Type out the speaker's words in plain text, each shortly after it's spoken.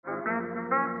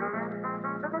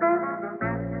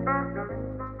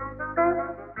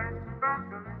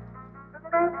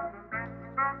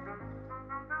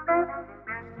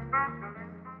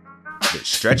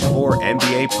Stretch 4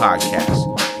 NBA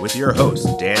podcast with your hosts,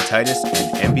 Dan Titus,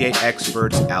 and NBA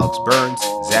experts Alex Burns,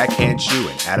 Zach Hanshu,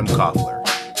 and Adam Koffler.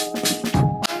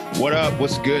 What up?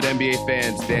 What's good, NBA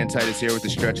fans? Dan Titus here with the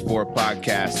Stretch 4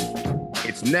 podcast.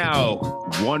 It's now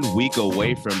 1 week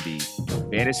away from the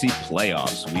fantasy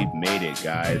playoffs. We've made it,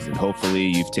 guys, and hopefully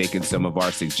you've taken some of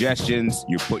our suggestions.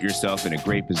 You put yourself in a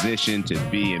great position to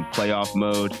be in playoff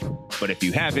mode. But if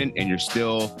you haven't and you're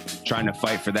still trying to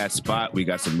fight for that spot, we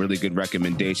got some really good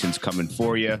recommendations coming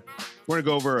for you. We're going to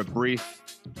go over a brief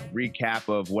recap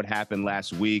of what happened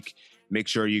last week. Make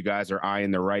sure you guys are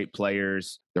eyeing the right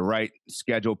players, the right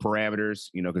schedule parameters,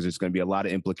 because there's going to be a lot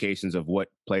of implications of what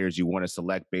players you want to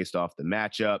select based off the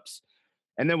matchups.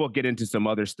 And then we'll get into some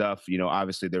other stuff.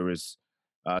 Obviously there was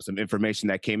some information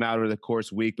that came out over the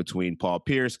course week between Paul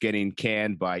Pierce getting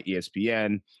canned by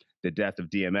ESPN, the death of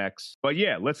DMX. But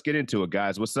yeah, let's get into it,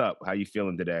 guys. What's up? How you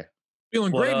feeling today?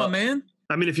 Feeling great, my man.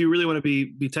 I mean, if you really want to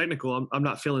be technical, I'm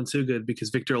not feeling too good because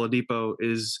Victor Oladipo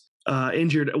is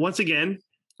injured once again.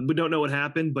 We don't know what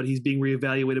happened, but he's being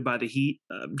reevaluated by the Heat.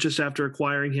 Just after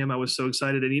acquiring him, I was so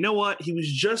excited. And you know what? He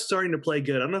was just starting to play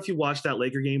good. I don't know if you watched that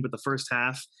Laker game, but the first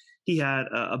half, he had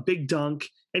a big dunk,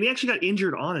 and he actually got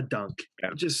injured on a dunk. Yeah.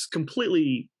 Just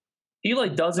completely. He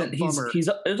doesn't. He's.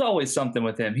 There's always something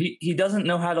with him. He doesn't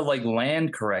know how to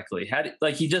land correctly.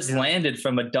 He just landed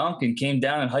from a dunk and came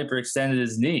down and hyperextended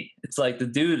his knee. It's like the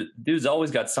dude's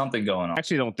always got something going on. I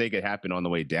actually don't think it happened on the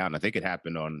way down. I think it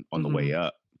happened on the way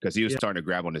up. Because he was starting to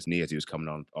grab on his knee as he was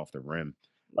coming off the rim.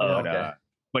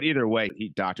 But either way,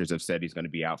 Heat doctors have said he's going to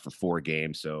be out for 4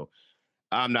 games. So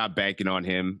I'm not banking on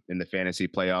him in the fantasy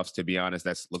playoffs, to be honest.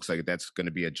 That looks like that's going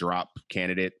to be a drop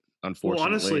candidate, unfortunately. Well,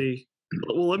 honestly,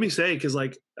 let me say, because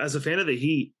as a fan of the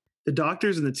Heat, the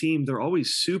doctors and the team, they're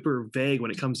always super vague when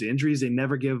it comes to injuries. They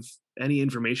never give any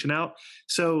information out.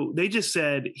 So they just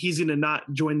said he's going to not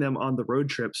join them on the road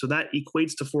trip. So that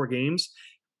equates to 4 games.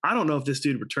 I don't know if this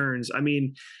dude returns. I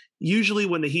mean, usually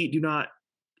when the Heat do not,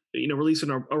 release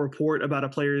a report about a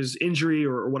player's injury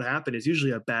or what happened, is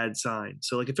usually a bad sign.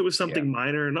 So if it was something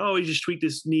minor and, he just tweaked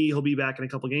his knee, he'll be back in a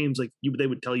couple of games, they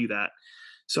would tell you that.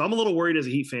 So I'm a little worried as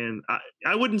a Heat fan.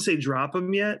 I wouldn't say drop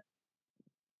him yet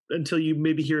until you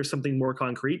maybe hear something more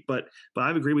concrete, but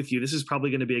I agree with you. This is probably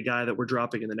going to be a guy that we're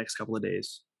dropping in the next couple of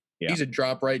days. Yeah. He's a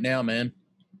drop right now, man.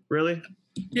 Really?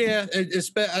 Yeah,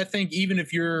 I think even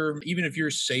if you're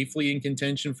safely in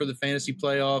contention for the fantasy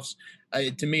playoffs,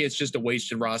 to me it's just a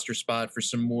wasted roster spot for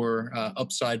some more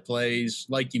upside plays.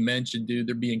 Like you mentioned, dude,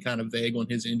 they're being kind of vague on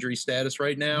his injury status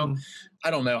right now. Mm-hmm.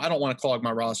 I don't know. I don't want to clog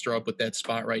my roster up with that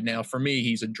spot right now. For me,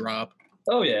 he's a drop.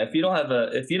 Oh yeah, if you don't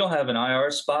have an IR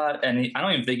spot, and I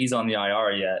don't even think he's on the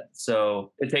IR yet.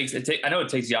 So I know it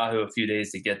takes Yahoo a few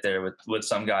days to get there with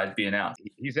some guys being out.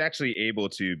 He's actually able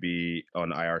to be on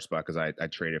the IR spot because I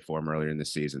traded for him earlier in the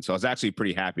season. So I was actually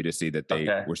pretty happy to see that they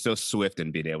were so swift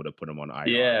in being able to put him on IR.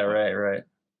 Yeah, right.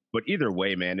 But either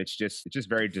way, man, it's just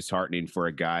very disheartening for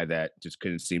a guy that just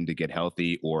couldn't seem to get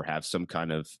healthy or have some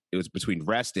kind of. It was between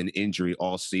rest and injury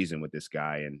all season with this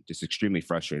guy, and just extremely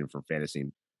frustrating for fantasy.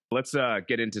 Let's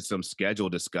get into some schedule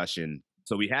discussion.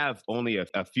 So we have only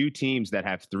a few teams that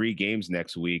have 3 games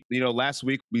next week. Last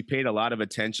week we paid a lot of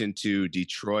attention to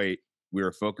Detroit. We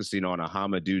were focusing on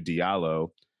Hamidou Diallo.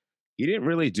 He didn't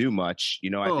really do much.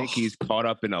 I think he's caught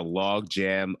up in a log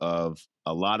jam of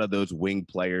a lot of those wing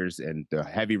players and the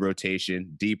heavy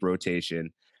rotation, deep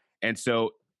rotation. And so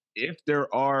if there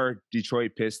are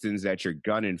Detroit Pistons that you're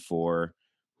gunning for,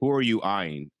 who are you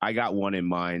eyeing? I got one in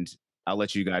mind. I'll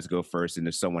let you guys go first, and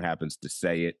if someone happens to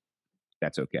say it,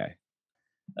 that's okay.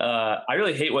 I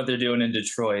really hate what they're doing in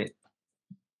Detroit.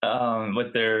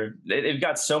 They've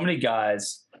got so many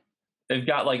guys. They've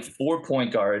got 4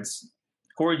 point guards.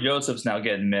 Corey Joseph's now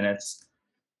getting minutes.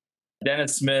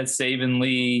 Dennis Smith, Saban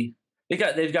Lee.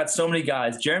 They've got so many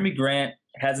guys. Jeremy Grant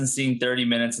hasn't seen 30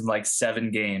 minutes in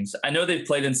 7 games. I know they've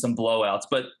played in some blowouts,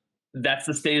 but that's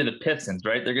the state of the Pistons,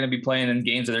 right? They're going to be playing in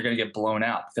games that they're going to get blown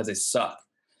out because they suck.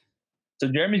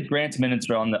 So Jeremy Grant's minutes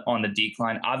are on the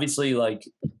decline. Obviously,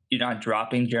 you're not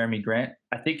dropping Jeremy Grant.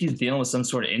 I think he's dealing with some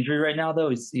sort of injury right now,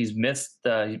 though. He's missed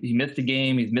the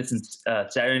game. He's missing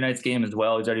Saturday night's game as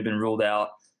well. He's already been ruled out.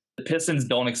 The Pistons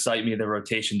don't excite me. The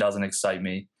rotation doesn't excite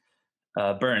me.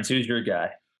 Burns, who's your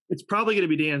guy? It's probably going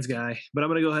to be Dan's guy, but I'm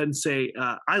going to go ahead and say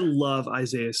I love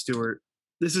Isaiah Stewart.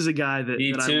 This is a guy that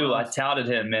me too. I touted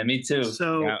him, man. Me too.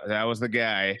 So that was the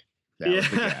guy. That was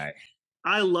the guy.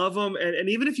 I love him. And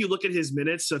even if you look at his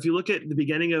minutes, so if you look at the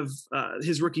beginning of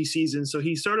his rookie season, so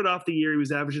he started off the year, he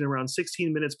was averaging around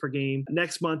 16 minutes per game.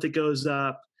 Next month, it goes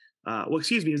up.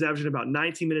 He was averaging about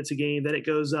 19 minutes a game. Then it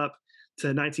goes up to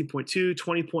 19.2,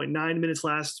 20.9 minutes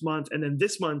last month. And then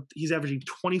this month, he's averaging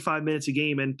 25 minutes a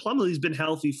game. And Plumlee's been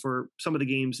healthy for some of the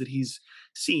games that he's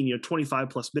seen, 25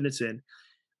 plus minutes in.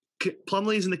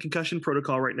 Plumlee's in the concussion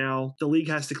protocol right now. The league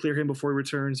has to clear him before he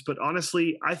returns. But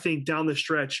honestly, I think down the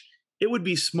stretch, it would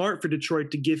be smart for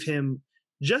Detroit to give him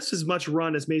just as much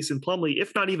run as Mason Plumlee,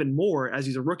 if not even more, as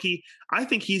he's a rookie. I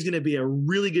think he's going to be a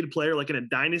really good player, like in a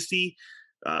dynasty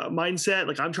mindset.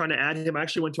 Like I'm trying to add him. I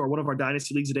actually went to one of our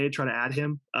dynasty leagues today trying to add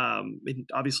him. And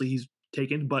obviously he's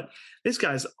taken, but this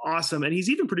guy's awesome. And he's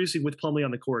even producing with Plumlee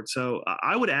on the court. So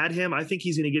I would add him. I think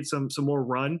he's going to get some more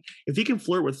run. If he can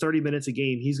flirt with 30 minutes a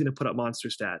game, he's going to put up monster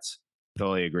stats.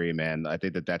 Totally agree, man. I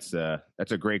think that's a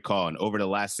great call. And over the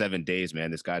last 7 days, man,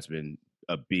 this guy's been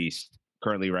a beast.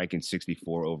 Currently ranking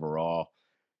 64 overall.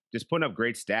 Just putting up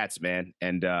great stats, man.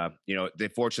 And,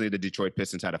 fortunately, the Detroit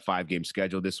Pistons had a 5-game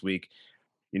schedule this week.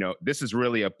 This is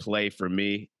really a play for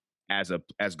me as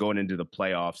going into the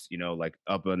playoffs, like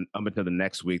up until the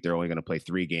next week, they're only going to play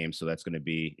 3 games. So that's going to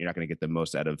be, you're not going to get the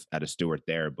most out of Stewart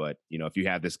there. But, if you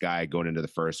have this guy going into the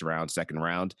first round, second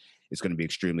round, it's going to be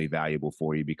extremely valuable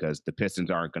for you because the Pistons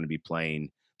aren't going to be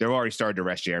playing. They're already started to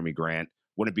rest Jeremy Grant.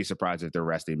 Wouldn't be surprised if they're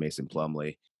resting Mason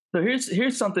Plumlee. So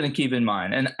here's something to keep in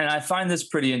mind. And I find this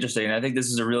pretty interesting. And I think this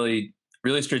is a really,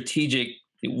 really strategic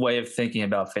way of thinking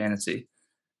about fantasy.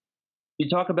 You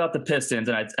talk about the Pistons,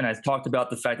 and I talked about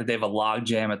the fact that they have a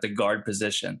logjam at the guard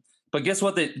position. But guess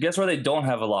where they don't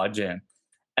have a logjam?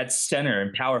 At center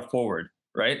and power forward,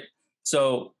 right?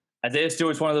 So Isaiah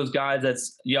Stewart's one of those guys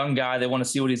that's a young guy. They want to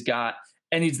see what he's got.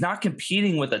 And he's not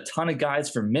competing with a ton of guys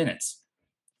for minutes.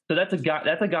 So that's a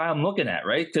guy I'm looking at,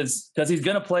 right? Because he's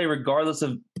going to play regardless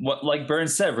of what, like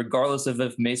Burns said, regardless of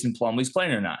if Mason Plumlee's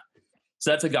playing or not.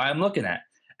 So that's a guy I'm looking at.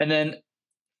 And then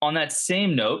on that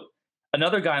same note,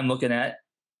 another guy I'm looking at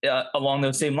along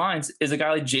those same lines is a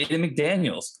guy like Jaden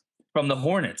McDaniels from the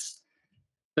Hornets.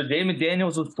 So Jaden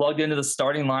McDaniels was plugged into the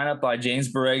starting lineup by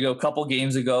James Borrego a couple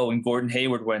games ago when Gordon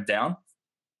Hayward went down.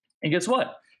 And guess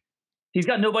what? He's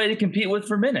got nobody to compete with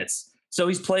for minutes. So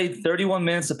he's played 31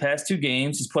 minutes the past 2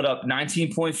 games. He's put up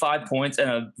 19.5 points and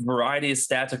a variety of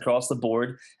stats across the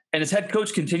board. And his head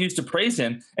coach continues to praise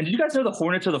him. And did you guys know the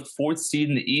Hornets are the 4th seed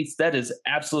in the East? That is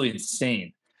absolutely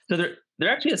insane. So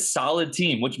they're actually a solid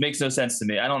team, which makes no sense to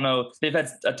me. I don't know. They've had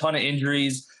a ton of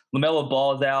injuries. LaMelo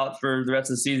Ball is out for the rest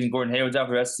of the season. Gordon Hayward's out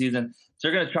for the rest of the season. So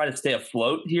they're going to try to stay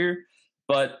afloat here.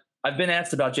 But I've been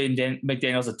asked about Jaden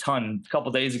McDaniels a ton. A couple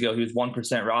of days ago, he was 1%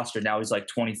 rostered. Now he's like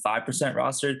 25%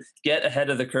 rostered. Get ahead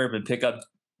of the curve and pick up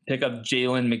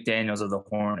Jalen McDaniels of the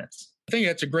Hornets. I think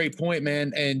that's a great point,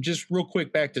 man. And just real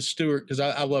quick back to Stewart, because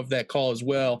I love that call as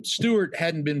well. Stewart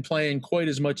hadn't been playing quite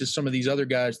as much as some of these other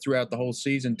guys throughout the whole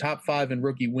season. Top 5 in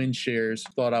rookie win shares.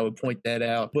 Thought I would point that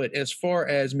out. But as far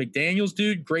as McDaniels,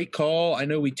 dude, great call. I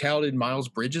know we touted Miles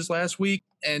Bridges last week,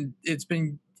 and it's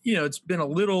been a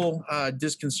little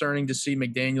disconcerting to see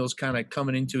McDaniels kind of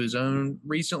coming into his own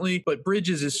recently, but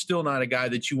Bridges is still not a guy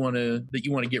that you want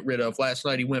to get rid of. Last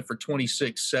night he went for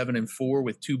 26, 7, and 4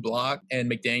 with 2 blocks,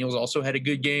 and McDaniels also had a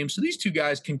good game. So these two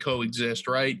guys can coexist,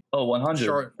 right? Oh,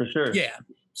 100 for sure. Yeah.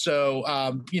 So,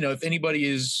 if anybody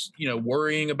is,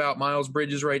 worrying about Miles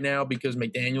Bridges right now because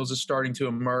McDaniels is starting to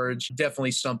emerge,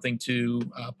 definitely something to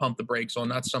pump the brakes on,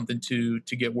 not something to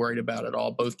get worried about at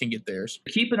all. Both can get theirs.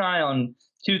 Keep an eye on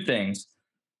 2 things.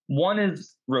 One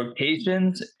is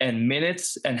rotations and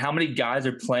minutes and how many guys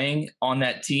are playing on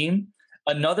that team.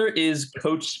 Another is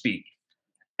coach speak.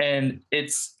 And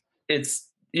it's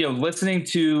listening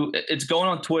to, it's going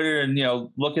on Twitter and,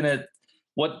 looking at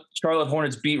what Charlotte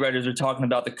Hornets beat writers are talking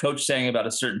about the coach saying about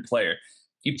a certain player.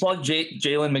 You plug Jalen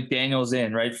McDaniels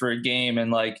in, right, for a game,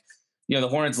 and the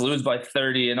Hornets lose by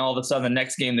 30, and all of a sudden the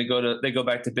next game they go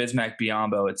back to Bismack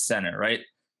Biyombo at center, right?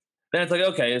 Then it's like,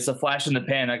 okay, it's a flash in the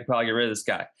pan. I could probably get rid of this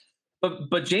guy.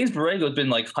 But James Borrego has been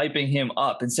hyping him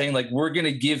up and saying we're going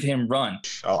to give him run.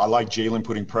 I like Jalen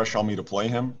putting pressure on me to play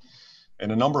him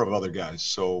and a number of other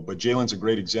guys. But Jalen's a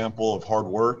great example of hard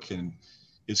work and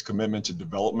his commitment to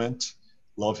development.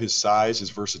 Love his size, his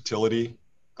versatility.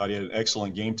 Thought he had an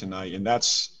excellent game tonight. And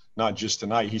that's not just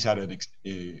tonight. He's had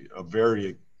a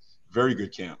very, very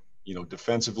good camp.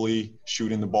 Defensively,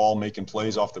 shooting the ball, making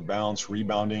plays off the bounce,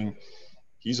 rebounding.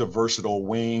 He's a versatile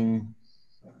wing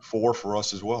 4 for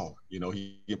us as well.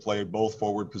 He can play both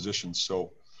forward positions.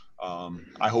 So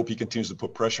I hope he continues to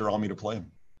put pressure on me to play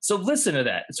him. So listen to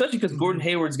that, especially because Gordon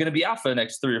Hayward's going to be out for the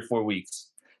next 3 or 4 weeks.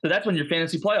 So that's when your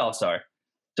fantasy playoffs are.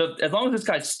 So as long as this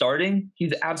guy's starting,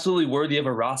 he's absolutely worthy of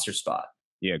a roster spot.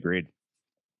 Yeah, agreed.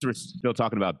 We're still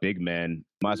talking about big men.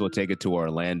 Might as well take it to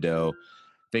Orlando.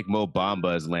 I think Mo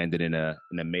Bamba has landed in an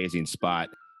amazing spot.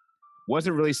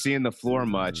 Wasn't really seeing the floor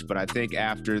much, but I think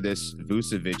after this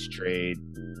Vucevic trade,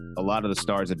 a lot of the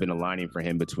stars have been aligning for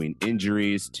him between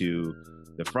injuries to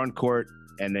the front court,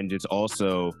 and then just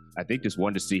also, I think just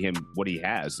wanted to see him what he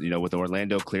has. You know, with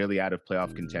Orlando clearly out of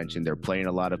playoff contention, they're playing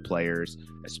a lot of players,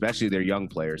 especially their young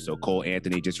players. So Cole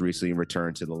Anthony just recently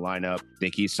returned to the lineup. I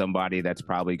think he's somebody that's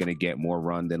probably going to get more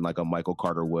run than like a Michael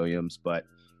Carter Williams. But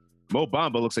Mo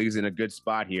Bamba looks like he's in a good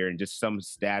spot here. And just some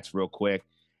stats real quick.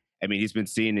 I mean, he's been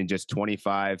seen in just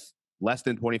less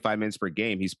than 25 minutes per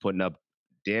game. He's putting up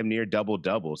damn near double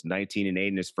doubles, 19 and 8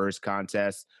 in his first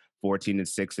contest, 14 and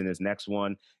 6 in his next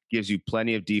one. Gives you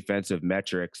plenty of defensive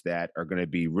metrics that are going to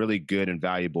be really good and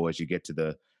valuable as you get to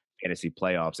the fantasy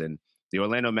playoffs. And the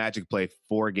Orlando Magic play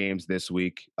 4 games this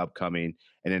week upcoming,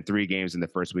 and then 3 games in the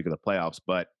first week of the playoffs,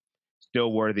 but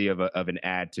still worthy of an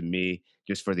ad to me,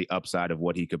 just for the upside of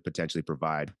what he could potentially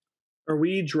provide. Are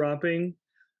we dropping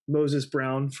Moses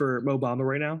Brown for Mo Bamba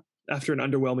right now after an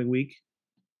underwhelming week?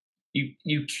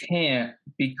 You can't,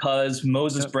 because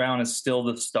Moses Brown is still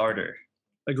the starter.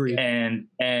 Agreed.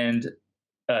 And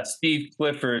Steve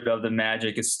Clifford of the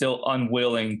Magic is still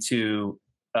unwilling to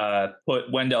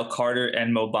put Wendell Carter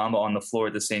and Mo Bamba on the floor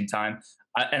at the same time.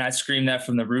 I screamed that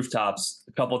from the rooftops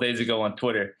a couple of days ago on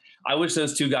Twitter. I wish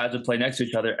those two guys would play next to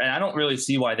each other, and I don't really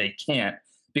see why they can't,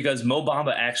 because Mo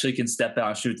Bamba actually can step out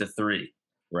and shoot the three.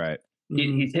 Right.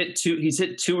 He's hit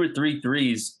 2 or 3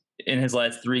 threes in his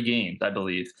last 3 games, I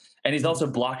believe. And he's also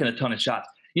blocking a ton of shots.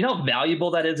 You know how valuable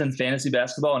that is in fantasy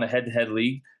basketball in a head-to-head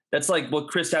league? That's like what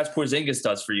Kristaps Porzingis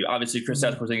does for you. Obviously,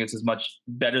 Kristaps Porzingis is much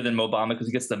better than Mo Bamba because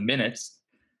he gets the minutes.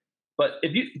 But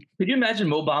could you imagine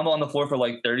Mo Bamba on the floor for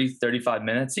like 30, 35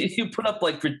 minutes? He put up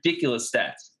like ridiculous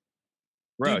stats.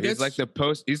 Bro, dude, he's like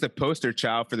he's the poster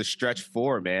child for the stretch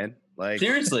 4, man. Like,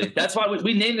 seriously, that's why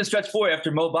we named the stretch 4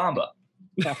 after Mo Bamba.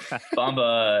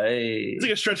 Bamba, hey. It's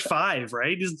like a stretch 5,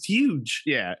 right? It's huge.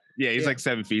 Yeah, he's like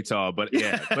 7 feet tall, but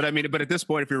but I mean, but at this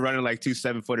point, if you're running like 2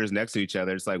 7-footers next to each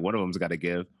other, it's like one of them's got to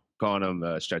give. Calling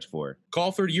him stretch 4.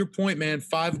 Colfer, to your point, man,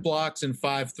 5 blocks and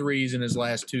 5 threes in his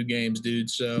last 2 games, dude.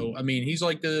 So I mean, he's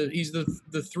like the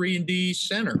 3-and-D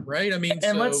center, right? I mean,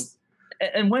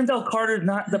 and Wendell Carter's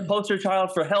not the poster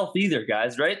child for health either,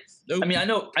 guys, right? Nope. I mean, I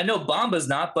know Bamba's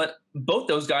not, but both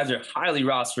those guys are highly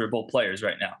rosterable players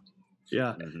right now.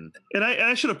 Yeah. Mm-hmm. And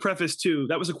I should have prefaced too,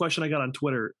 that was a question I got on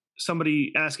Twitter.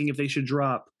 Somebody asking if they should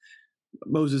drop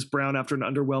Moses Brown after an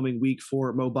underwhelming week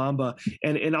for Mo Bamba.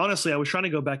 And honestly, I was trying to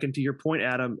go back into your point,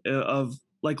 Adam, of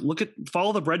like,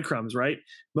 follow the breadcrumbs, right?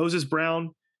 Moses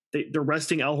Brown, they're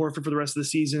resting Al Horford for the rest of the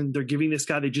season. They're giving this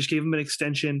guy, they just gave him an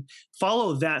extension.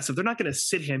 Follow that. So if they're not going to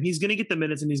sit him, he's going to get the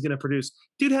minutes and he's going to produce.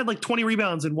 Dude had like 20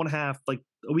 rebounds in 1/2, like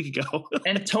a week ago.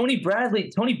 And Tony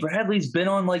Bradley's been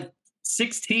on like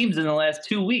 6 teams in the last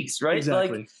 2 weeks, right?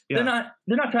 Exactly. Like they're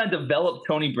not trying to develop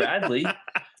Tony Bradley.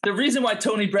 The reason why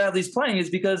Tony Bradley's playing is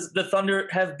because the Thunder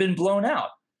have been blown out.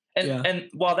 And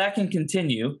while that can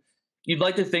continue, you'd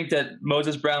like to think that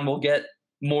Moses Brown will get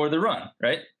more of the run,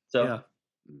 right? So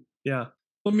yeah.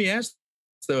 Let me ask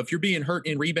though, if you're being hurt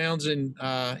in rebounds and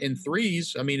in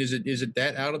threes, I mean, is it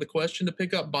that out of the question to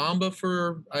pick up Bamba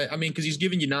for? I mean, because he's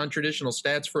giving you non-traditional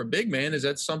stats for a big man. Is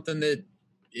that something that,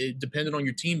 depending on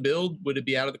your team build, would it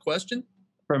be out of the question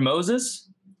for Moses?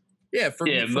 Yeah, for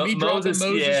me dropping Moses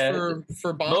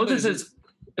for Bamba.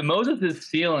 Moses'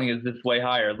 ceiling is just way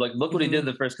higher. Like, look what he did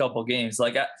the first couple of games.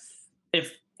 Like,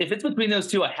 if it's between those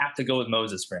two, I have to go with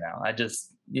Moses for now. I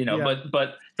just,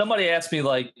 but somebody asked me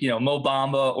like, Mo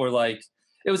Bamba or like,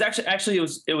 it was actually it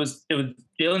was Jalen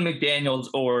McDaniels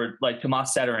or like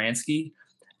Tomas Satoransky.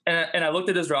 And I looked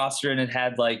at his roster and it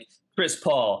had like Chris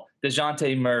Paul,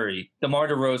 DeJounte Murray, DeMar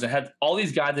DeRozan, had all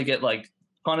these guys that get like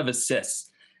a ton of assists.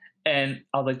 And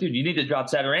I was like, dude, you need to drop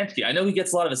Satoransky. I know he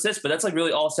gets a lot of assists, but that's like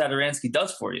really all Satoransky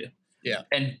does for you. Yeah.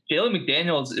 And Jalen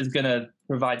McDaniels is going to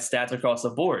provide stats across the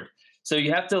board. So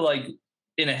you have to like,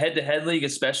 in a head-to-head league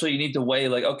especially, you need to weigh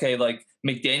like, okay, like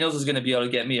McDaniels is going to be able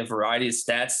to get me a variety of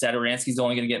stats. Satoransky's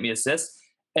only going to get me assists.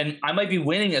 And I might be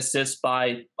winning assists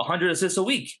by 100 assists a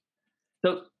week.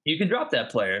 So you can drop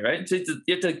that player, right? So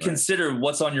you have to consider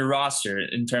what's on your roster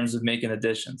in terms of making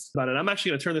additions. About it. I'm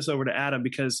actually going to turn this over to Adam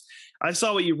because I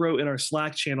saw what you wrote in our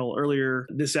Slack channel earlier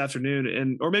this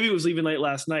afternoon, or maybe it was even late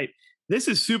last night. This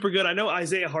is super good. I know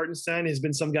Isaiah Hartenstein has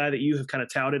been some guy that you have kind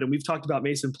of touted, and we've talked about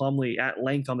Mason Plumlee at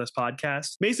length on this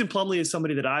podcast. Mason Plumlee is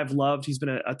somebody that I've loved. He's been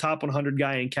a top 100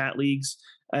 guy in cat leagues.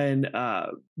 And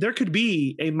there could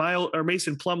be a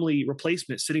Mason Plumlee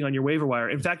replacement sitting on your waiver wire.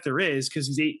 In fact, there is, because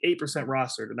he's 8%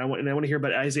 rostered. And I want to hear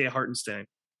about Isaiah Hartenstein.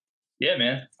 Yeah,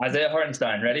 man. Isaiah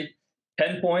Hartenstein, ready?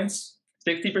 10 points,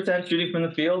 60% shooting from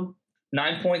the field,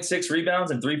 9.6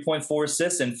 rebounds and 3.4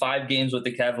 assists in 5 games with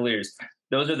the Cavaliers.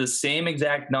 Those are the same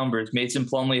exact numbers Mason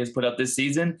Plumlee has put up this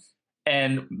season.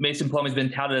 And Mason Plumlee's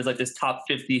been touted as like this top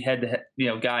 50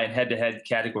 head-to-head, guy in head-to-head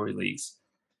category leagues.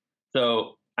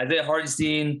 So Isaiah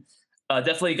Hartenstein,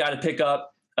 definitely got to pick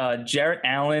up. Jarrett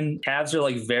Allen. Cavs are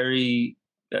like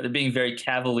they're being very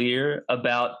cavalier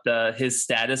about his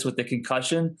status with the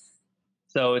concussion.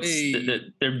 So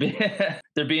they're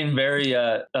being very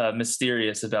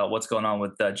mysterious about what's going on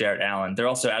with Jarrett Allen. They're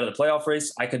also out of the playoff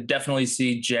race. I could definitely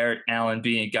see Jarrett Allen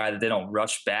being a guy that they don't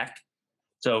rush back.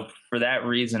 So for that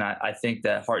reason, I think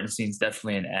that Hartenstein's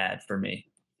definitely an ad for me.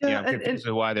 Yeah, I'm confused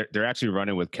with why they're actually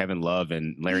running with Kevin Love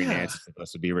and Larry Nance is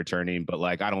supposed to be returning, but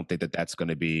like I don't think that's going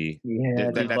to be.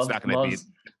 That's not going to be.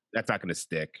 That's not going to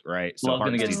stick, right? So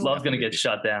Love's going to get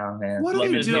shut down, man. What are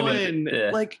they doing?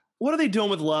 Like, what are they doing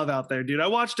with Love out there, dude? I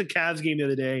watched a Cavs game the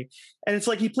other day, and it's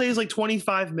like he plays like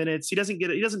 25 minutes. He doesn't get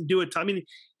it. He doesn't do it. I mean,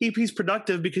 he's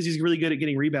productive because he's really good at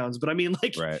getting rebounds. But I mean,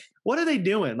 like, what are they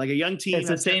doing? Like a young team. It's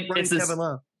the same. Kevin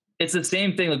Love. It's the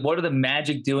same thing. Like, what are the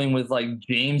Magic doing with like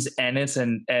James Ennis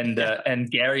and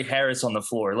Gary Harris on the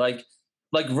floor? Like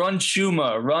run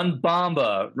Shuma, run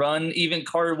Bamba, run even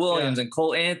Carter Williams and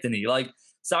Cole Anthony. Like,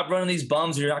 stop running these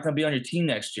bums, or you're not going to be on your team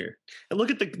next year. And look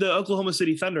at the Oklahoma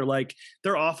City Thunder. Like,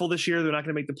 they're awful this year. They're not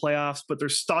going to make the playoffs, but they're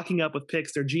stocking up with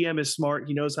picks. Their GM is smart.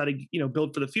 He knows how to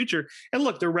build for the future. And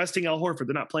look, they're resting Al Horford.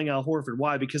 They're not playing Al Horford.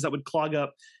 Why? Because that would clog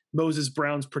up Moses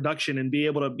Brown's production and be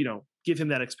able to give him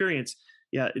that experience.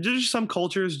 Yeah, just some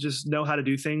cultures just know how to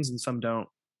do things and some don't.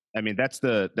 I mean, that's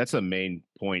the main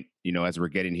point, as we're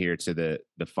getting here to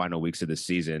the final weeks of the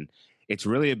season. It's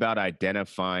really about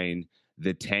identifying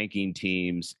the tanking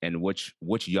teams and which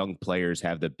young players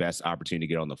have the best opportunity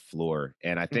to get on the floor.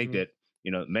 And I think that,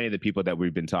 many of the people that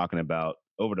we've been talking about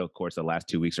over the course of the last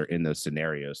 2 weeks are in those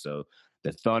scenarios. So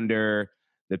the Thunder,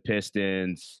 the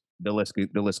Pistons, the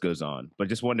list goes on. But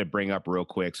just wanted to bring up real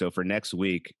quick. So for next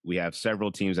week, we have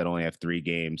several teams that only have 3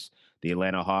 games: the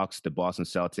Atlanta Hawks, the Boston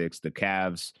Celtics, the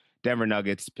Cavs, Denver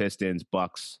Nuggets, Pistons,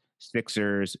 Bucks,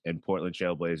 Sixers, and Portland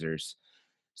Trailblazers.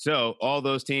 So all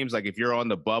those teams, like if you're on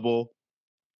the bubble,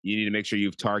 you need to make sure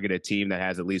you've targeted a team that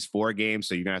has at least 4 games.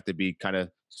 So you're going to have to be kind of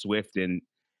swift and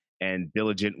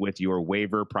diligent with your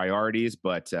waiver priorities,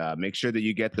 but make sure that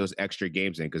you get those extra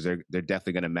games in because they're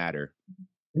definitely going to matter.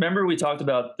 Remember we talked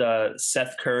about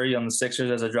Seth Curry on the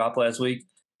Sixers as a drop last week?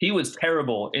 He was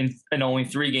terrible in only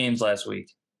 3 games last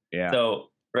week. Yeah. So,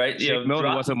 right. Shake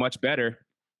Milton wasn't much better.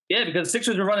 Yeah, because the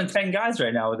Sixers are running 10 guys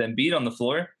right now with Embiid on the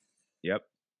floor. Yep.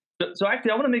 So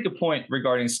actually, I want to make a point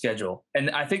regarding schedule.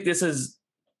 And I think this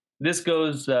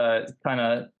goes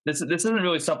this isn't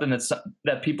really something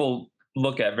that people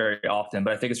look at very often,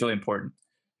 but I think it's really important.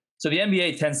 So the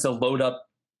NBA tends to load up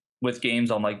with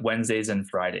games on like Wednesdays and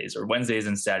Fridays or Wednesdays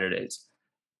and Saturdays.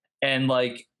 And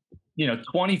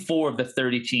 24 of the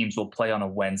 30 teams will play on a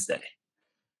Wednesday.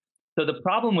 So the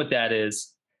problem with that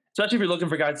is, especially if you're looking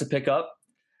for guys to pick up,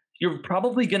 you're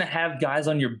probably going to have guys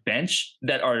on your bench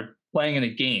that are playing in a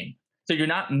game. So you're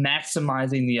not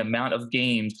maximizing the amount of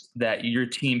games that your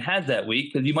team has that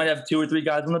week because you might have 2 or 3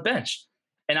 guys on the bench.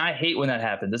 And I hate when that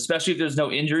happens, especially if there's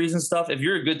no injuries and stuff. If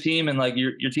you're a good team and like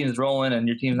your team is rolling and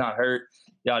your team's not hurt,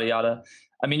 yada, yada.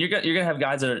 I mean, you're going to have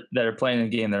guys that are playing a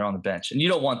game that are on the bench, and you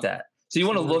don't want that. So you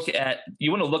want to look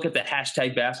at the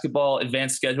hashtag basketball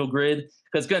advanced schedule grid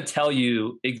because it's going to tell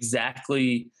you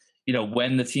exactly,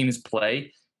 when the teams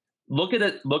play. Look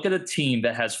at a team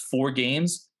that has 4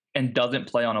 games and doesn't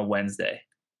play on a Wednesday.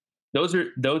 Those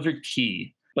are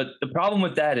key. But the problem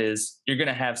with that is you're going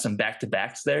to have some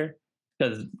back-to-backs there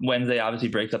because Wednesday obviously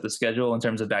breaks up the schedule in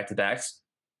terms of back-to-backs.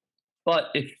 But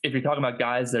if you're talking about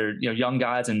guys that are young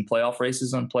guys in playoff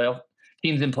races on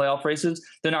teams in playoff races,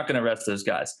 they're not going to rest those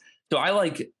guys. So I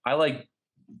like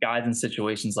guys in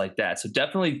situations like that. So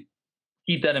definitely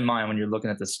keep that in mind when you're looking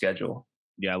at the schedule.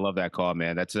 Yeah, I love that call,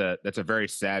 man. That's a very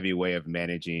savvy way of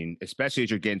managing, especially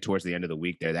as you're getting towards the end of the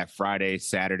week there. That Friday,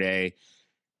 Saturday,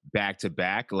 back to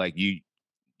back, like you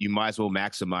might as well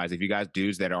maximize. If you got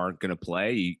dudes that aren't going to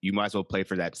play, you might as well play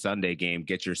for that Sunday game,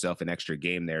 get yourself an extra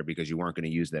game there because you weren't going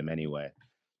to use them anyway.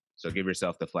 So give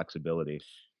yourself the flexibility.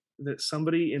 That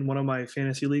somebody in one of my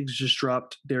fantasy leagues just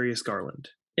dropped Darius Garland.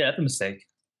 Yeah, that's a mistake.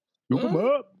 Scoop him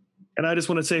up. And I just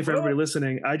want to say for everybody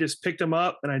listening, I just picked him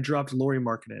up and I dropped Lauri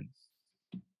Markkanen.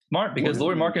 Smart, because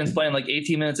Lauri Markkanen's playing like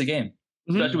 18 minutes a game,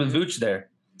 especially with Vooch there.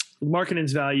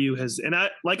 Markkanen's value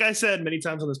like I said many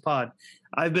times on this pod,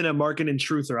 I've been a Markkanen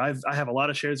truther. I have a lot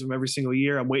of shares of him every single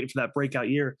year. I'm waiting for that breakout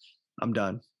year. I'm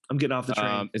done. I'm getting off the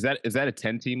train. Is that a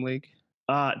 10-team league?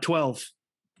 12.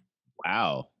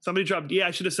 Wow. Somebody dropped. Yeah,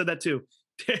 I should have said that too.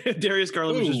 Darius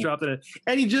Garland was just Ooh. dropped in it.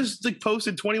 And he just like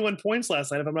posted 21 points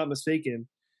last night, if I'm not mistaken.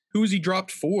 Who was he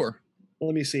dropped for?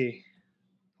 Let me see.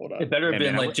 Hold on. It better have Hey,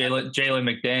 been man, like Jalen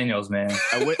McDaniels, man.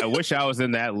 I wish I was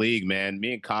in that league, man.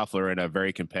 Me and Koffler are in a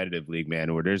very competitive league,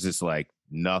 man, where there's just like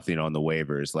nothing on the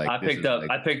waivers. Like I picked up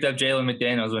Jalen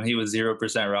McDaniels when he was 0%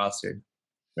 rostered.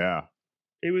 yeah.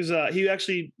 It was he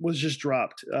actually was just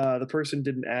dropped. The person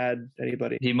didn't add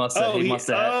anybody. He must have. You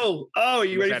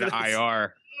you ready for At this?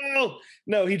 IR. Oh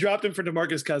no, he dropped him for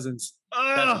DeMarcus Cousins.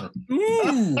 Oh.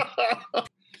 Ooh,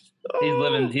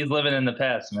 He's living in the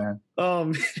past, man.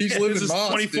 he's living this is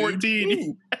Moss, 2014.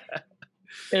 dude.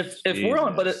 If we're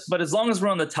on, Jesus. but as long as we're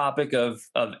on the topic of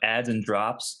ads and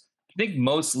drops, I think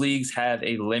most leagues have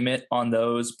a limit on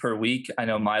those per week. I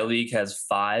know my league has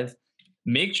 5.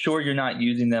 Make sure you're not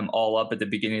using them all up at the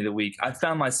beginning of the week. I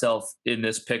found myself in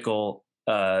this pickle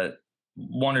 1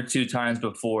 or 2 times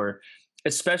before,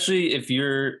 especially if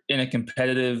you're in a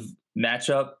competitive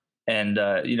matchup and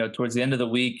towards the end of the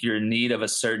week you're in need of a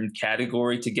certain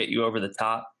category to get you over the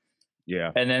top.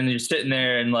 Yeah. And then you're sitting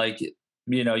there and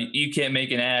you can't make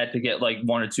an ad to get like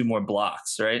 1 or 2 more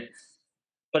blocks, right?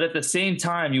 But at the same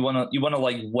time, you want to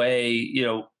like weigh,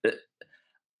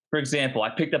 for example, I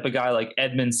picked up a guy like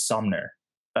Edmund Sumner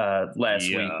last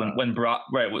week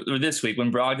this week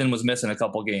when Brogdon was missing a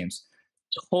couple games.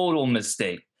 Total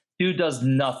mistake. Dude does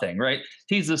nothing, right?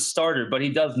 He's a starter, but he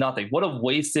does nothing. What a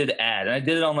wasted ad. And I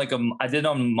did it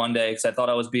on Monday because I thought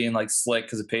I was being like slick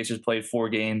because the Pacers played 4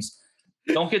 games.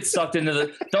 Don't get sucked into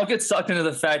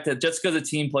the fact that just because a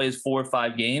team plays 4 or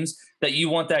 5 games that you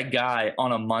want that guy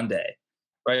on a Monday,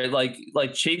 right?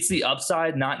 Like chase the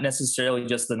upside, not necessarily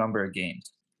just the number of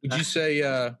games. Would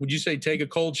you say take a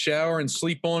cold shower and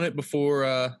sleep on it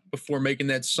before making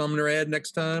that Sumner ad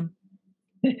next time?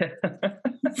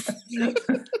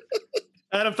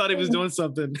 Adam thought he was doing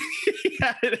something.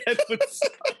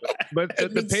 But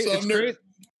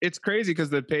it's crazy because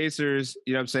the Pacers,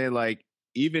 you know what I'm saying? Like,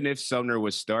 even if Sumner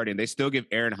was starting, they still give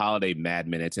Aaron Holiday mad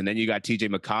minutes. And then you got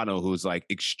TJ McConnell, who's like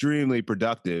extremely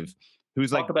productive.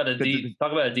 Who's talk about a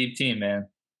deep team, man.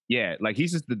 Yeah, like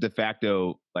he's just the de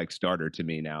facto like starter to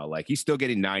me now. Like he's still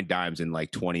getting 9 dimes in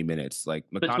like 20 minutes. Like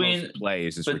McConnell's play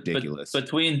is just ridiculous.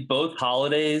 Between both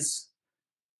holidays,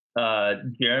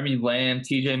 Jeremy Lamb,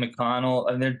 TJ McConnell,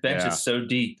 and their bench is so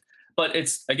deep. But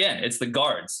it's the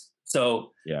guards.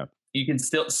 So yeah, you can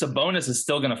still Sabonis is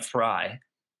still going to fry.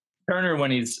 Turner,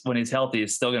 when he's healthy,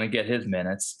 is still going to get his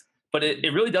minutes. But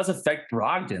it really does affect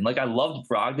Brogdon. Like I loved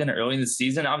Brogdon early in the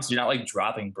season. Obviously, you're not like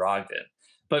dropping Brogdon.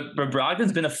 But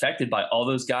Brogdon's been affected by all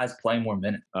those guys playing more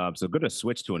minutes. So going to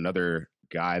switch to another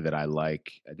guy that I like.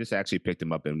 I just actually picked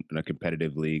him up in a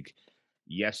competitive league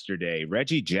yesterday.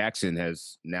 Reggie Jackson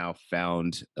has now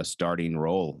found a starting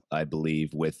role, I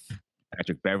believe, with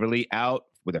Patrick Beverley out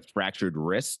with a fractured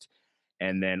wrist.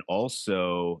 And then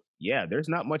also, there's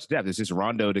not much depth. It's just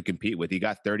Rondo to compete with. He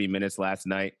got 30 minutes last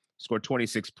night, scored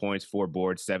 26 points, 4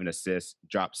 boards, 7 assists,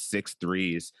 dropped 6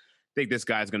 threes. I think this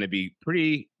guy's going to be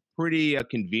pretty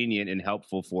convenient and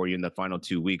helpful for you in the final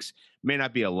 2 weeks. May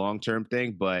not be a long-term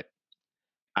thing, but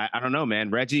I don't know, man.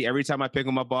 Reggie, every time I pick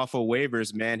him up off of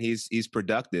waivers, man, he's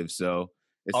productive. So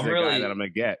it's the guy that I'm gonna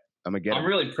get. I'm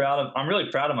really proud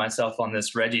of myself on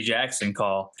this Reggie Jackson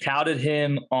call. Touted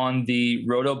him on the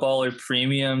RotoBaller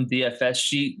Premium DFS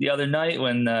sheet the other night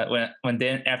when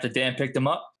Dan picked him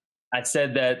up. I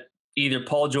said that either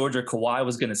Paul George or Kawhi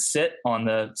was going to sit on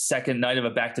the second night of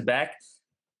a back-to-back.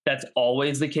 That's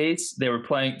always the case.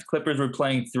 Clippers were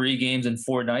playing 3 games in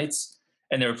 4 nights,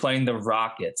 and they were playing the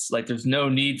Rockets. Like, there's no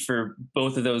need for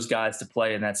both of those guys to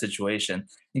play in that situation.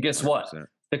 And guess 100%. What?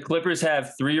 The Clippers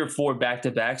have 3 or 4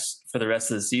 back-to-backs for the rest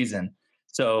of the season.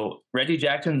 So Reggie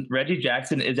Jackson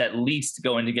is at least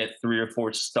going to get 3 or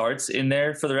 4 starts in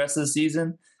there for the rest of the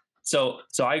season. So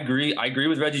I agree. I agree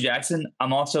with Reggie Jackson.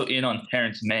 I'm also in on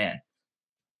Terrence Mann.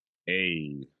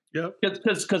 Hey. Yep.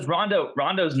 Because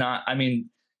Rondo's not. I mean,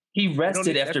 he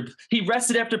rested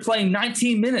after playing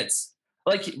 19 minutes.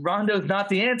 Like, Rondo's not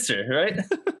the answer, right?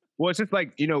 Well, it's just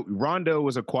like, Rondo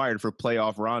was acquired for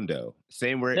playoff Rondo.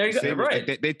 Same where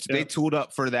they tooled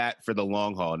up for that for the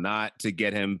long haul, not to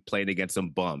get him playing against some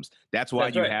bums. That's why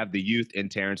you have the youth in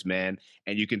Terrence Mann,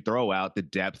 and you can throw out the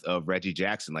depth of Reggie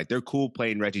Jackson. Like, they're cool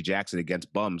playing Reggie Jackson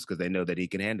against bums because they know that he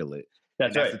can handle it.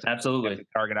 That's right. Absolutely. That's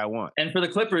the target I want. And for the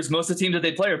Clippers, most of the teams that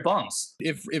they play are bums.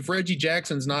 If Reggie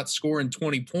Jackson's not scoring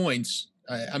 20 points,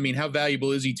 I mean, how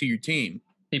valuable is he to your team?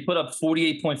 He put up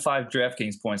 48.5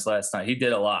 DraftKings points last night. He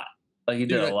did a lot.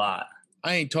 A lot.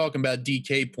 I ain't talking about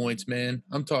DK points, man.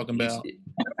 I'm talking about.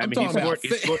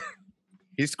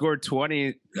 He scored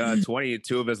 20 in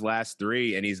 2 of his last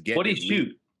 3, and he's getting. What did he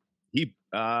shoot?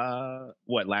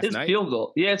 What, last His night? field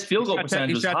goal. Yeah, his field goal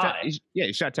percentage was high.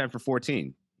 He shot 10 for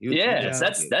 14.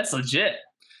 That's legit.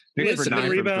 Listen,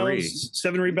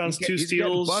 7 rebounds, 2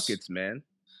 steals. Buckets, man.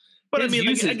 But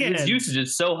his his usage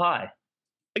is so high.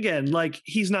 Again, like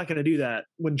he's not going to do that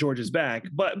when George is back,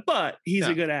 but he's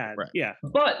a good ad. Right. Yeah.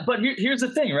 But here's the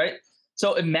thing, right?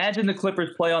 So imagine the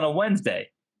Clippers play on a Wednesday,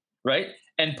 right?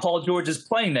 And Paul George is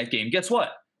playing that game. Guess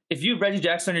what? If you have Reggie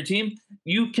Jackson on your team,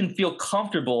 you can feel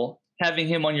comfortable having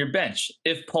him on your bench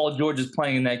if Paul George is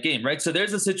playing in that game, right? So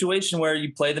there's a situation where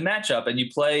you play the matchup and you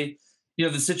play,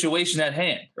 the situation at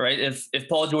hand, right? If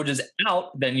Paul George is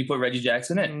out, then you put Reggie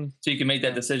Jackson in, so you can make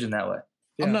that decision that way.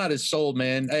 Yeah. I'm not as sold,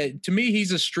 man. To me,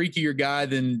 he's a streakier guy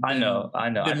than I know.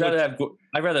 I'd rather have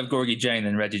Gorgie Jang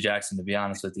than Reggie Jackson, to be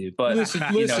honest with you. But listen,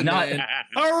 not. man.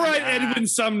 All right, Edwin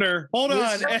Sumner. Hold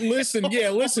on. Listen. But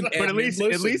Edmund,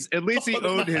 at least he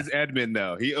owned his Edmund,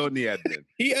 though. He owned the Edmund.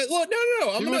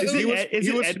 No. Is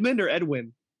it Edmund or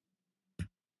Edwin?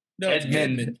 No,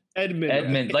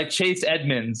 Edmund, like Chase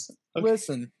Edmonds. Okay.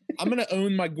 Listen, I'm going to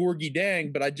own my Gorgie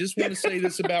Dang, but I just want to say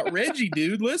this about Reggie,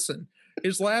 dude. Listen,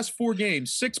 his last 4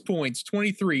 games, 6 points,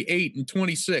 23, 8, and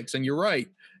 26. And you're right.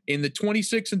 In the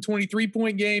 26 and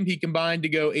 23-point game, he combined to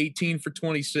go 18 for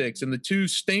 26. And the 2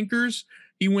 stinkers,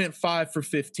 he went 5 for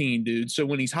 15, dude. So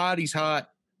when he's hot, he's hot.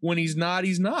 When he's not,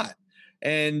 he's not.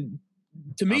 And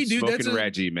to me, dude, that's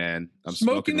Reggie, man. I'm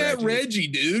smoking that Reggie,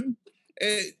 dude.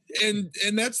 And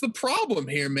that's the problem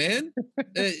here, man.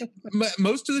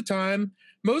 Most of the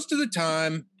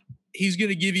time, he's going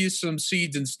to give you some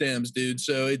seeds and stems, dude.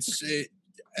 So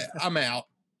I'm out.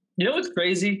 You know what's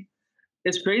crazy?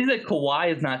 It's crazy that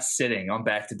Kawhi is not sitting on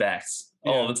back-to-backs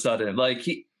all of a sudden. Like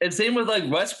and same with like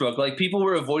Westbrook. Like people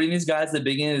were avoiding these guys at the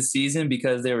beginning of the season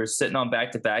because they were sitting on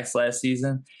back-to-backs last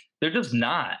season. They're just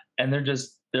not, and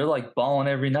they're like balling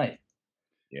every night.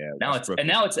 Yeah. Now it's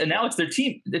their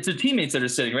team. It's their teammates that are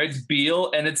sitting, right? It's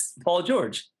Beal and it's Paul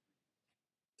George.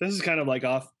 This is kind of like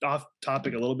off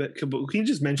topic a little bit. Can you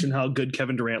just mention how good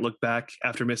Kevin Durant looked back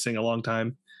after missing a long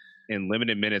time? In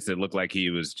limited minutes, it looked like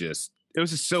it was just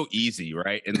so easy,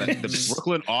 right? And the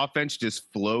Brooklyn offense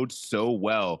just flowed so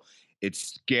well.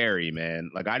 It's scary, man.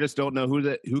 Like, I just don't know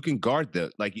who can guard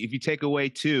the. Like, if you take away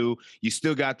 2, you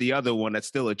still got the other one that's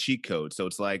still a cheat code. So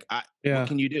it's like, what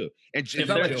can you do? And it's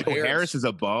not like Joe Harris is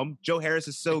a bum. Joe Harris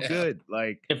is so good.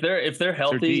 Like, if they're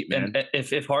healthy, and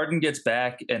if Harden gets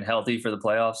back and healthy for the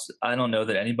playoffs, I don't know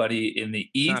that anybody in the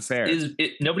East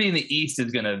nobody in the East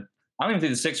is gonna. I don't even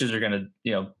think the Sixers are gonna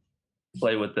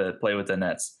play with the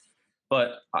Nets.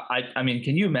 But I mean,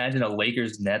 can you imagine a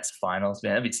Lakers-Nets finals,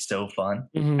 man? That'd be so fun.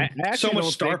 Mm-hmm. I actually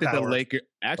don't think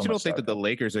that the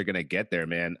Lakers are going to get there,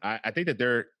 man. I think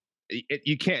that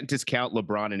you can't discount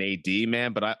LeBron and AD,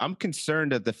 man. But I'm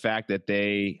concerned at the fact that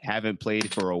they haven't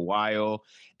played for a while,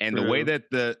 and the way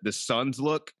that the Suns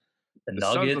look, the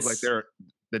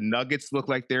Nuggets look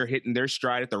like they're hitting their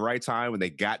stride at the right time when they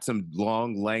got some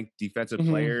long length defensive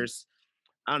players.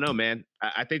 I don't know, man.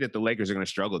 I think that the Lakers are going to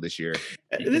struggle this year.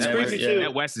 This brings me to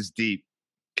that West is deep.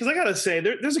 Because I gotta say,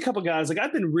 there's a couple guys, like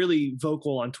I've been really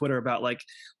vocal on Twitter about like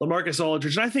LaMarcus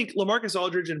Aldridge, and I think LaMarcus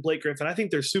Aldridge and Blake Griffin, I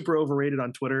think they're super overrated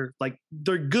on Twitter. Like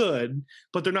they're good,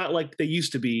 but they're not like they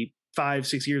used to be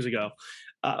 5-6 years ago.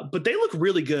 But they look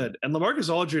really good, and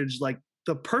LaMarcus Aldridge, like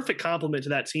the perfect complement to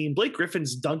that team. Blake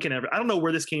Griffin's dunking I don't know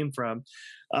where this came from.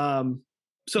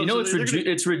 So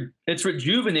it's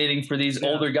rejuvenating for these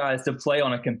older guys to play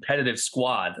on a competitive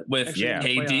squad with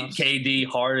KD,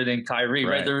 Harden, and Kyrie.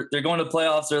 Right? They're going to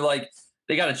playoffs. They're like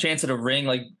they got a chance at a ring.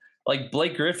 Like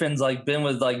Blake Griffin's like been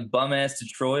with like bum ass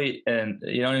Detroit, and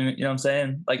you know what I'm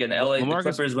saying? Like in LA, the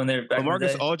Clippers when they're back.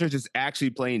 LaMarcus Aldridge is actually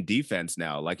playing defense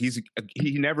now. Like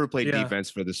he never played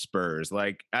defense for the Spurs.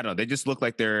 Like I don't know, they just look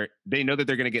like they know that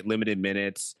they're going to get limited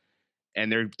minutes. And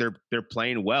they're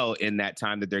playing well in that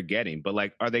time that they're getting. But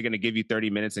like, are they going to give you 30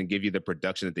 minutes and give you the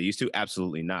production that they used to?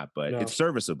 Absolutely not. But it's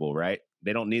serviceable, right?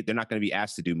 They're not going to be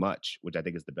asked to do much, which I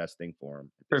think is the best thing for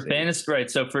them. For fantasy, right?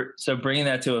 So bringing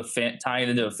that to tying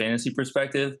it into a fantasy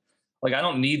perspective, like I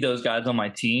don't need those guys on my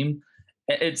team.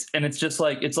 It's just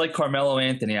like it's like Carmelo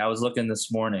Anthony. I was looking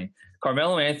this morning.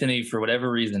 Carmelo Anthony, for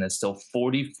whatever reason, is still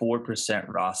 44%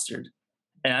 rostered.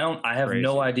 And I have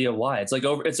no idea why.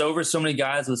 It's over so many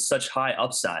guys with such high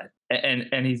upside,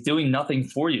 and he's doing nothing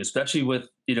for you, especially with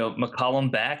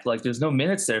McCollum back. Like there's no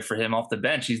minutes there for him off the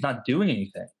bench. He's not doing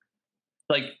anything.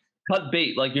 Like cut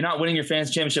bait. Like you're not winning your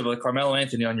fans championship with Carmelo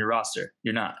Anthony on your roster.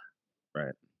 You're not.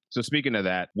 Right. So speaking of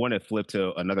that, want to flip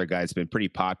to another guy that's been pretty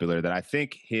popular that I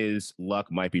think his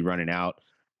luck might be running out.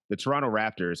 The Toronto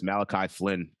Raptors, Malachi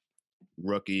Flynn.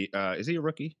 Rookie. Is he a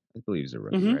rookie? I believe he's a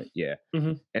rookie, Mhm. right? Yeah.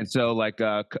 Mhm. And so, like,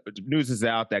 news is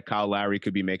out that Kyle Lowry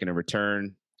could be making a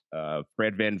return.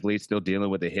 Fred VanVleet still dealing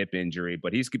with a hip injury,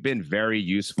 but he's been very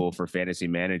useful for fantasy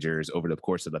managers over the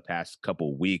course of the past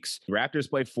couple weeks. Raptors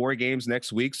play 4 games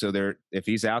next week, so if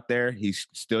he's out there, he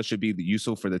still should be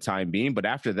useful for the time being. But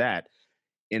after that,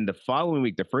 in the following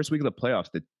week, the first week of the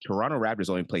playoffs, the Toronto Raptors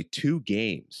only play 2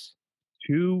 games.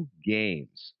 2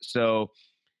 games. So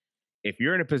if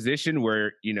you're in a position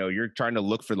where, you're trying to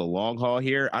look for the long haul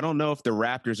here, I don't know if the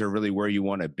Raptors are really where you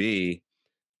want to be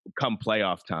come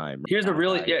playoff time.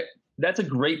 That's a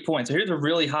great point. So here's a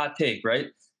really hot take, right?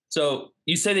 So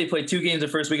you say they play 2 games the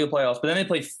first week of the playoffs, but then they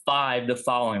play 5 the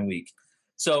following week.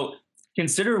 So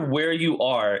consider where you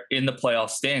are in the playoff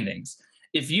standings.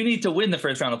 If you need to win the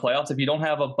first round of playoffs, if you don't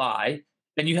have a bye,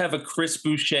 and you have a Chris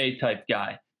Boucher type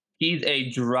guy, he's a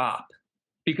drop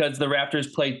because the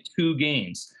Raptors play 2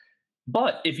 games.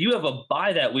 But if you have a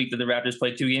bye that week that the Raptors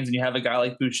play 2 games and you have a guy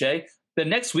like Boucher, the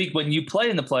next week when you play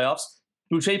in the playoffs,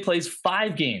 Boucher plays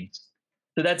 5 games.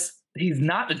 So he's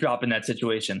not a drop in that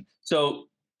situation. So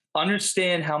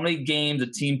understand how many games a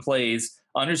team plays,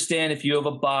 understand if you have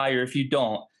a bye or if you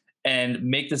don't, and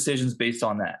make decisions based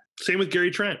on that. Same with Gary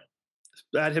Trent.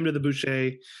 Add him to the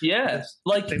Boucher. Yeah,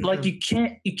 like you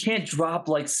can't drop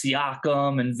like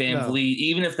Siakam and VanVleet,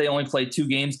 even if they only play 2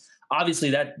 games. Obviously,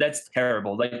 that's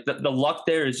terrible. Like the luck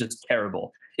there is just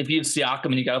terrible. If you have Siakam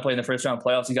and you got to play in the first round of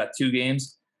playoffs, you got 2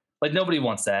 games. Like nobody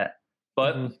wants that.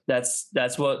 But that's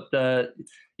what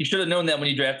you should have known that when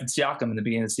you drafted Siakam in the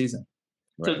beginning of the season.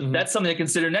 Right. So that's something to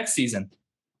consider next season.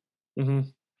 Mm-hmm.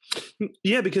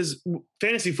 Yeah, because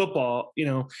fantasy football,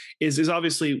 is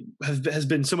obviously has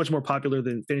been so much more popular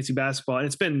than fantasy basketball, and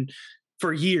it's been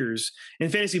for years.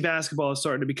 And fantasy basketball is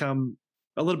starting to become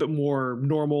a little bit more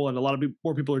normal, and a lot of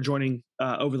more people are joining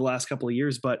over the last couple of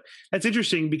years. But that's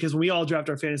interesting because when we all draft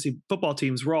our fantasy football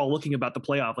teams, we're all looking about the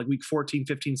playoff, like week 14,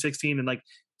 15, 16, and like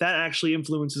that actually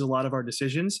influences a lot of our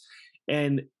decisions.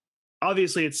 And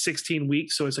obviously it's 16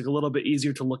 weeks, so it's like a little bit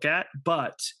easier to look at,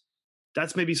 but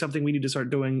that's maybe something we need to start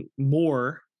doing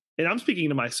more. And I'm speaking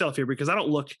to myself here because I don't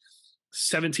look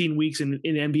 17 weeks in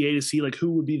NBA to see like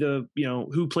who would be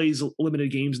who plays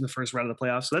limited games in the first round of the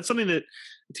playoffs. So that's something that,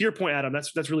 to your point, Adam,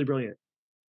 that's really brilliant.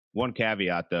 One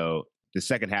caveat though, the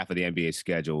second half of the NBA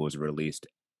schedule was released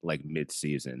like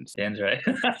mid-season. Dan's right.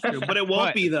 But it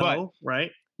won't be though,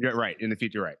 right? You're right. In the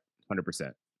future, right.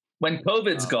 100%. When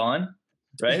COVID's gone,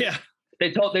 right? Yeah.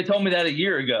 They told me that a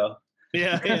year ago.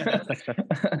 Yeah.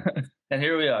 And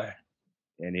here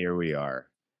we are.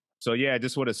 So yeah, I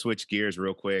just want to switch gears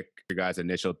real quick. Your guys'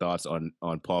 initial thoughts on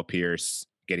Paul Pierce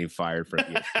getting fired from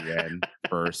ESPN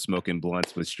for smoking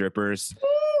blunts with strippers.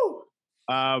 Woo!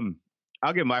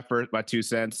 I'll give my 2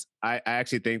 cents. I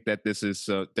actually think that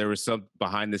there was some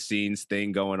behind the scenes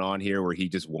thing going on here where he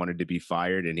just wanted to be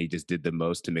fired and he just did the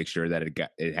most to make sure that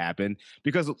it happened.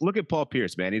 Because look at Paul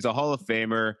Pierce, man. He's a Hall of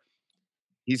Famer.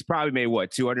 He's probably made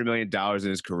 $200 million in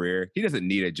his career. He doesn't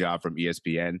need a job from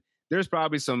ESPN. There's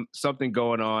probably something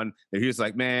going on that he was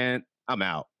like, man, I'm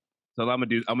out. So I'm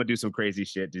gonna do some crazy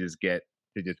shit to just get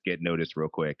noticed real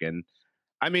quick. And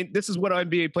I mean, this is what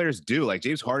NBA players do. Like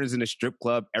James Harden's in a strip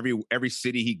club every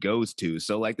city he goes to.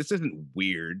 So like, this isn't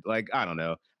weird. Like, I don't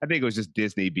know. I think it was just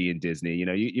Disney being Disney.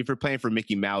 If you're playing for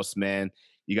Mickey Mouse, man,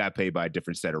 you got to play by a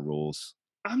different set of rules.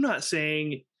 I'm not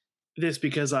saying this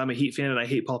because I'm a Heat fan and I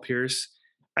hate Paul Pierce.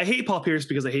 I hate Paul Pierce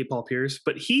because I hate Paul Pierce,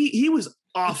 but he was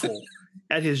awful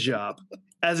at his job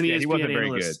as an ESPN he wasn't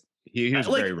analyst. Very good. He was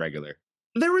very regular.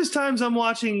 There was times I'm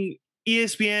watching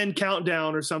ESPN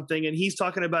Countdown or something, and he's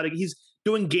talking about it. He's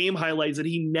doing game highlights that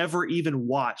he never even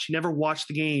watched. He never watched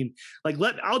the game. Like,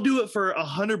 I'll do it for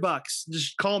 $100.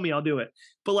 Just call me, I'll do it.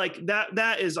 But like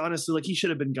that is honestly like he should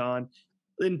have been gone.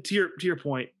 And to your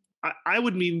point, I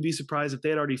wouldn't even be surprised if they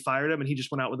had already fired him and he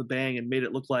just went out with a bang and made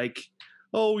it look like,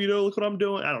 oh, look what I'm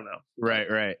doing. I don't know.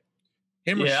 Right.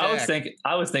 Him or Shaq.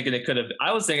 I was thinking it could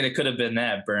have been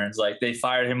that, Burns. Like they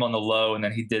fired him on the low and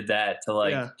then he did that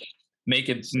to make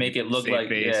it look like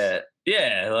face.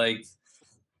 Yeah, like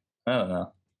I don't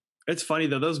know. It's funny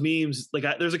though, those memes, like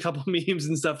there's a couple memes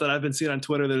and stuff that I've been seeing on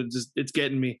Twitter that it's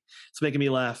getting me. It's making me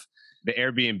laugh. The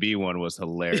Airbnb one was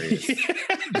hilarious.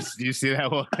 Did you see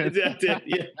that one? I did,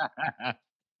 yeah.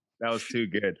 That was too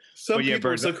good. Some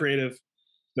people are so creative.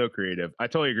 So creative. I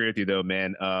totally agree with you though,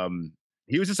 man.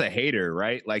 He was just a hater,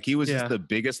 right? Like he was just the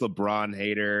biggest LeBron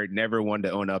hater, never wanted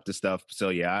to own up to stuff. So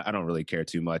yeah, I don't really care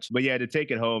too much. But yeah, to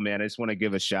take it home, man, I just want to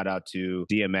give a shout out to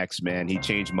DMX, man. He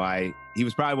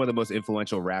was probably one of the most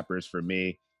influential rappers for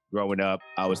me growing up.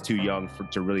 I was too young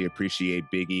to really appreciate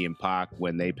Biggie and Pac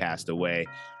when they passed away.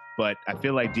 But I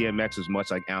feel like DMX was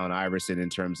much like Allen Iverson in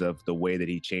terms of the way that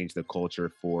he changed the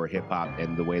culture for hip hop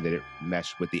and the way that it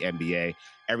meshed with the NBA.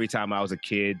 Every time I was a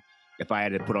kid, if I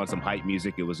had to put on some hype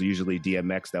music, it was usually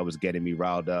DMX that was getting me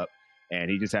riled up.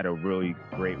 And he just had a really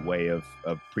great way of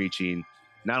preaching,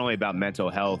 not only about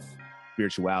mental health,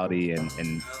 spirituality,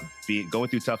 and going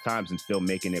through tough times and still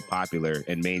making it popular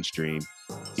and mainstream.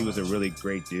 He was a really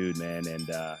great dude, man, and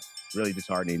really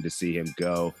disheartening to see him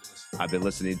go. I've been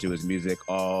listening to his music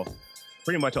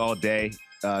pretty much all day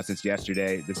since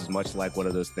yesterday. This is much like one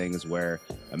of those things where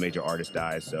a major artist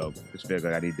dies, so just feel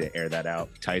like I need to air that out.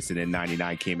 Tyson in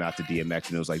 '99 came out to DMX,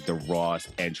 and it was like the rawest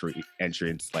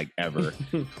entrance like ever.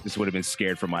 Just would have been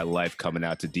scared for my life coming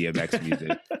out to DMX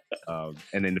music.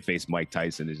 And then to face Mike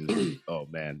Tyson is just, oh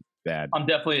man, bad. I'm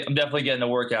definitely getting a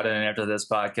workout in after this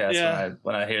podcast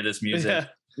when I hear this music.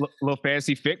 Yeah. Little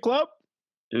fancy fit club.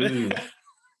 Ooh.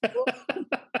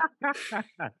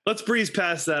 Let's breeze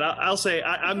past that. I'll say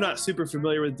I'm not super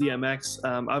familiar with DMX.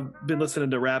 I've been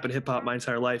listening to rap and hip hop my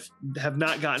entire life. Have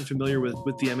not gotten familiar with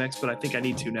DMX, but I think I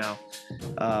need to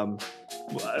now.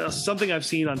 Something I've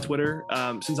seen on Twitter,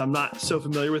 since I'm not so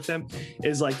familiar with him,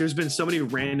 is like there's been so many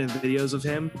random videos of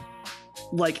him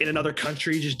like in another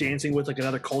country just dancing with like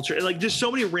another culture, and like just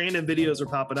so many random videos are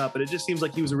popping up, and it just seems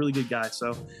like he was a really good guy.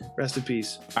 So rest in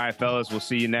peace. All right, fellas, we'll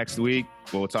see you next week.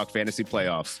 We'll talk fantasy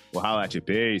playoffs. We'll holla at you.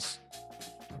 Peace.